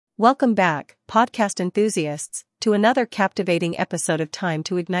Welcome back, podcast enthusiasts, to another captivating episode of Time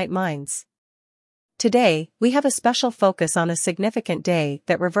to Ignite Minds. Today, we have a special focus on a significant day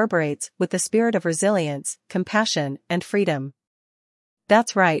that reverberates with the spirit of resilience, compassion, and freedom.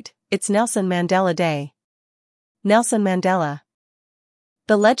 That's right, it's Nelson Mandela Day. Nelson Mandela,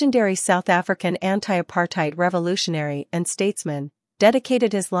 the legendary South African anti-apartheid revolutionary and statesman,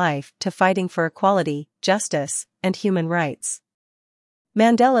 dedicated his life to fighting for equality, justice, and human rights.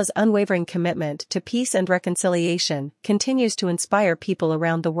 Mandela's unwavering commitment to peace and reconciliation continues to inspire people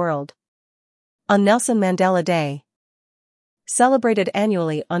around the world. On Nelson Mandela Day, celebrated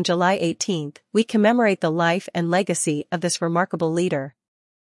annually on July 18, we commemorate the life and legacy of this remarkable leader.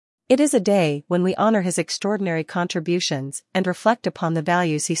 It is a day when we honor his extraordinary contributions and reflect upon the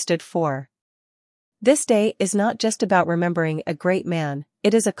values he stood for. This day is not just about remembering a great man,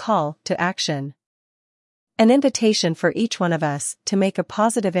 it is a call to action. An invitation for each one of us to make a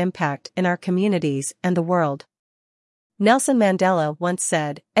positive impact in our communities and the world. Nelson Mandela once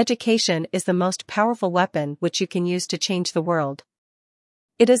said, "Education is the most powerful weapon which you can use to change the world."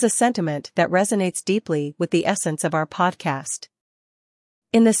 It is a sentiment that resonates deeply with the essence of our podcast.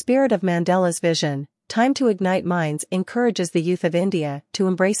 In the spirit of Mandela's vision, Time to Ignite Minds encourages the youth of India to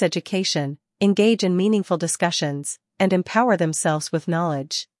embrace education, engage in meaningful discussions, and empower themselves with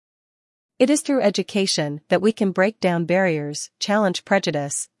knowledge. It is through education that we can break down barriers, challenge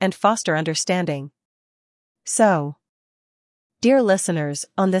prejudice, and foster understanding. So, dear listeners,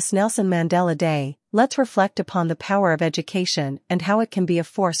 on this Nelson Mandela Day, let's reflect upon the power of education and how it can be a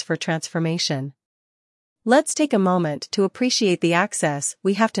force for transformation. Let's take a moment to appreciate the access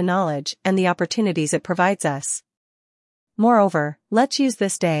we have to knowledge and the opportunities it provides us. Moreover, let's use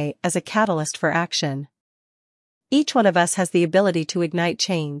this day as a catalyst for action. Each one of us has the ability to ignite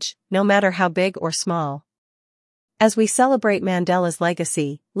change, no matter how big or small. As we celebrate Mandela's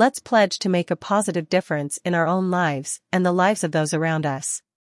legacy, let's pledge to make a positive difference in our own lives and the lives of those around us.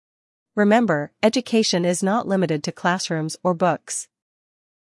 Remember, education is not limited to classrooms or books.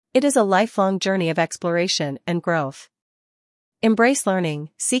 It is a lifelong journey of exploration and growth. Embrace learning,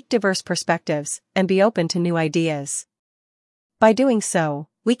 seek diverse perspectives, and be open to new ideas. By doing so,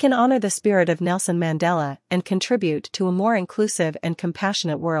 we can honor the spirit of Nelson Mandela and contribute to a more inclusive and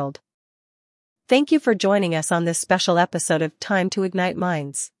compassionate world. Thank you for joining us on this special episode of Time to Ignite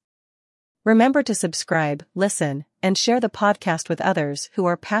Minds. Remember to subscribe, listen, and share the podcast with others who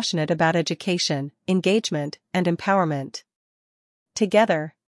are passionate about education, engagement, and empowerment.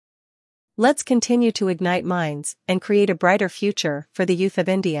 Together, let's continue to ignite minds and create a brighter future for the youth of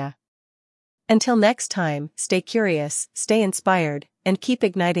India. Until next time, stay curious, stay inspired, and keep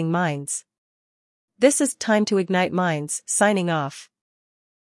igniting minds. This is Time to Ignite Minds, signing off.